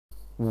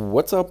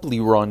What's up,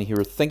 Liron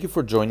here. Thank you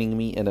for joining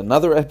me in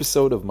another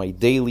episode of my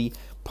daily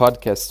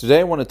podcast. Today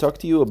I want to talk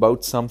to you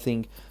about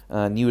something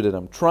new that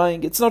I'm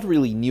trying. It's not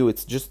really new,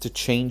 it's just a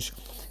change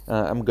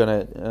I'm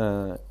going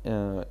to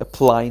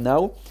apply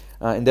now,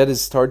 and that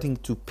is starting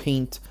to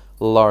paint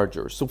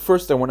larger. So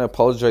first I want to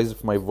apologize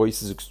if my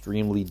voice is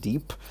extremely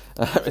deep.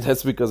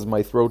 That's because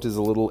my throat is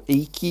a little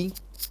achy.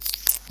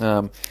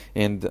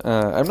 And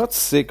I'm not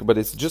sick, but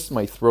it's just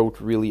my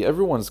throat, really.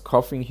 Everyone's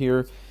coughing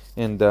here,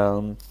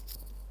 and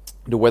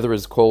the weather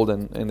is cold,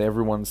 and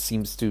everyone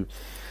seems to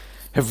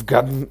have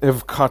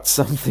caught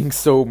something,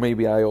 so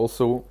maybe I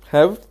also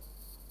have.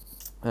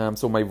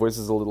 So my voice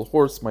is a little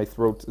hoarse, my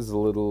throat is a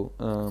little,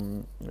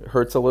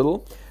 hurts a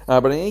little.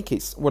 But in any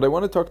case, what I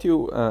want to talk to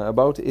you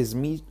about is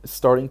me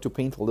starting to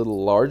paint a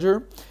little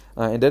larger,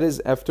 and that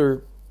is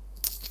after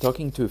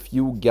talking to a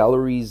few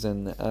galleries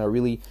and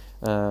really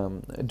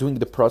doing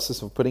the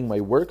process of putting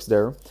my works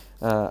there.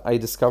 I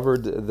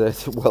discovered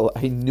that, well,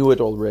 I knew it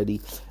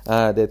already,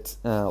 that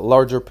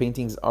larger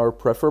paintings are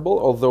preferable,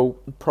 although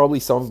probably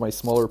some of my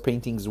smaller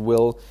paintings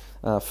will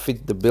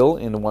fit the bill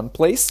in one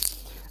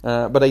place.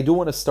 But I do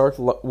want to start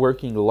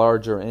working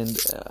larger, and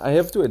I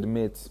have to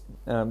admit,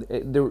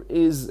 there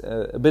is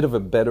a bit of a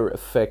better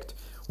effect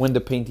when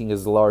the painting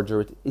is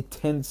larger. It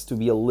tends to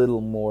be a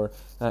little more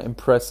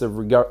impressive,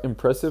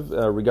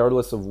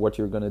 regardless of what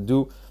you're going to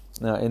do,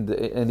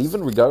 and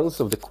even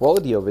regardless of the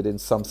quality of it in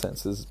some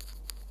senses.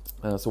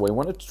 So I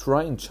want to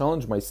try and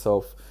challenge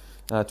myself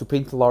to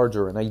paint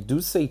larger. And I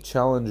do say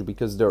challenge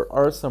because there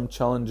are some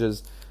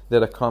challenges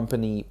that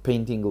accompany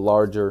painting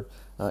larger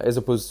as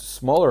opposed to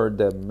smaller.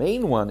 The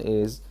main one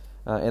is,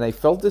 and I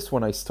felt this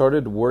when I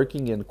started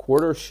working in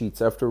quarter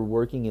sheets after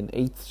working in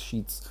eighth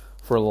sheets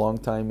for a long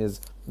time,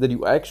 is that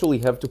you actually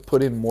have to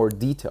put in more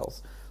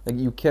details. Like,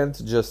 you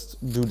can't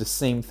just do the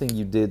same thing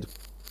you did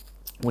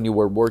when you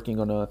were working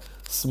on a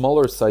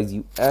smaller size.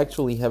 You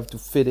actually have to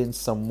fit in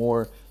some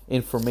more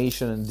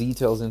information and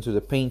details into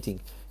the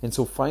painting. And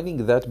so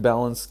finding that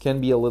balance can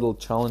be a little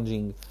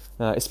challenging,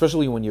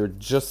 especially when you're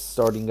just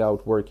starting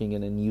out working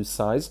in a new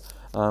size.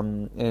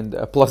 And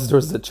plus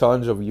there's the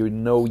challenge of, you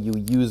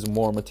use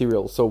more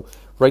material. So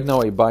right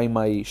now I buy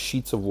my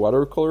sheets of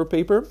watercolor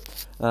paper.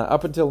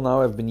 Up until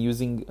now I've been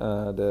using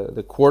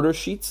the quarter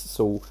sheets.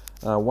 So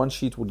one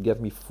sheet would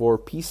get me 4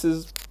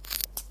 pieces.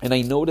 And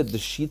I know that the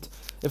sheet,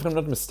 if I'm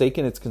not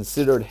mistaken, it's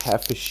considered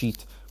half a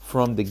sheet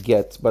from the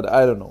get, but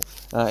I don't know.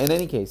 In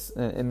any case,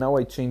 and now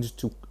I changed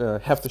to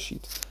half a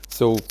sheet.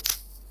 So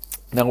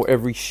now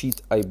every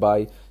sheet I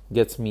buy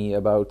gets me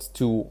about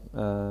two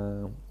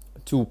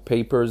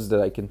papers that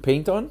I can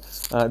paint on.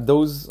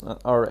 Those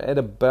are at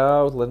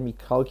about, let me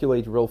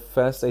calculate real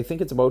fast, I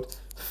think it's about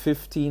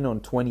 15 on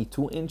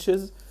 22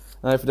 inches,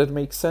 if that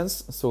makes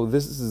sense. So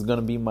this is going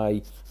to be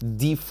my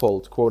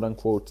default,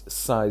 quote-unquote,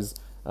 size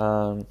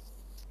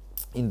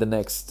in the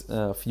next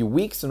few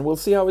weeks, and we'll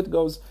see how it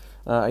goes.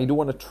 I do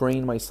want to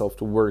train myself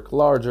to work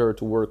larger,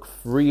 to work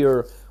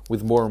freer,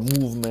 with more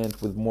movement,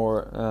 with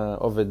more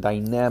of a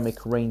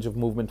dynamic range of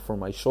movement for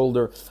my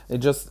shoulder.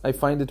 I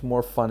find it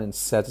more fun and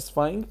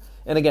satisfying.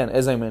 And again,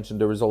 as I mentioned,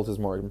 the result is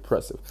more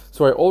impressive.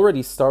 So I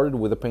already started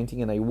with a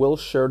painting, and I will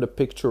share the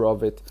picture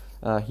of it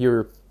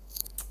here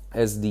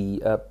as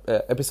the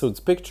episode's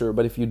picture.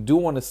 But if you do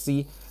want to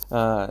see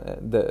a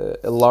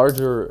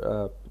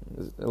larger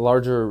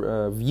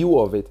view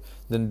of it,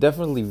 then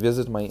definitely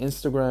visit my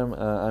Instagram.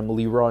 I'm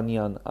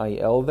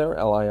LironYanIL there,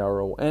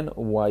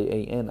 LironYanIL.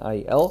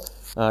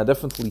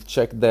 Definitely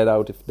check that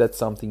out if that's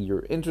something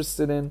you're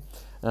interested in.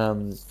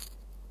 And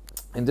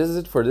this is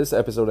it for this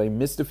episode. I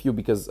missed a few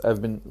because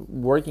I've been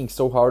working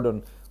so hard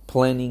on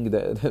planning,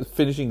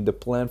 finishing the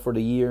plan for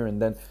the year,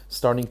 and then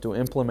starting to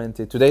implement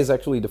it. Today is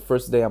actually the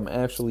first day I'm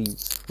actually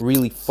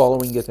really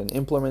following it and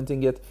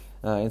implementing it.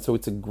 And so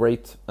it's a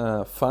great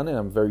fun, and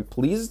I'm very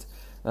pleased.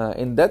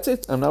 And that's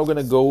it. I'm now going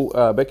to go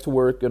back to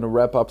work, going to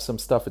wrap up some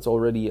stuff. It's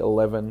already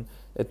 11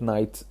 at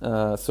night,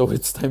 so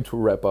it's time to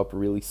wrap up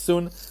really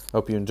soon. I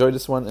hope you enjoyed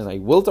this one, and I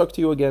will talk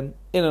to you again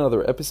in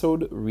another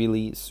episode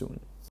really soon.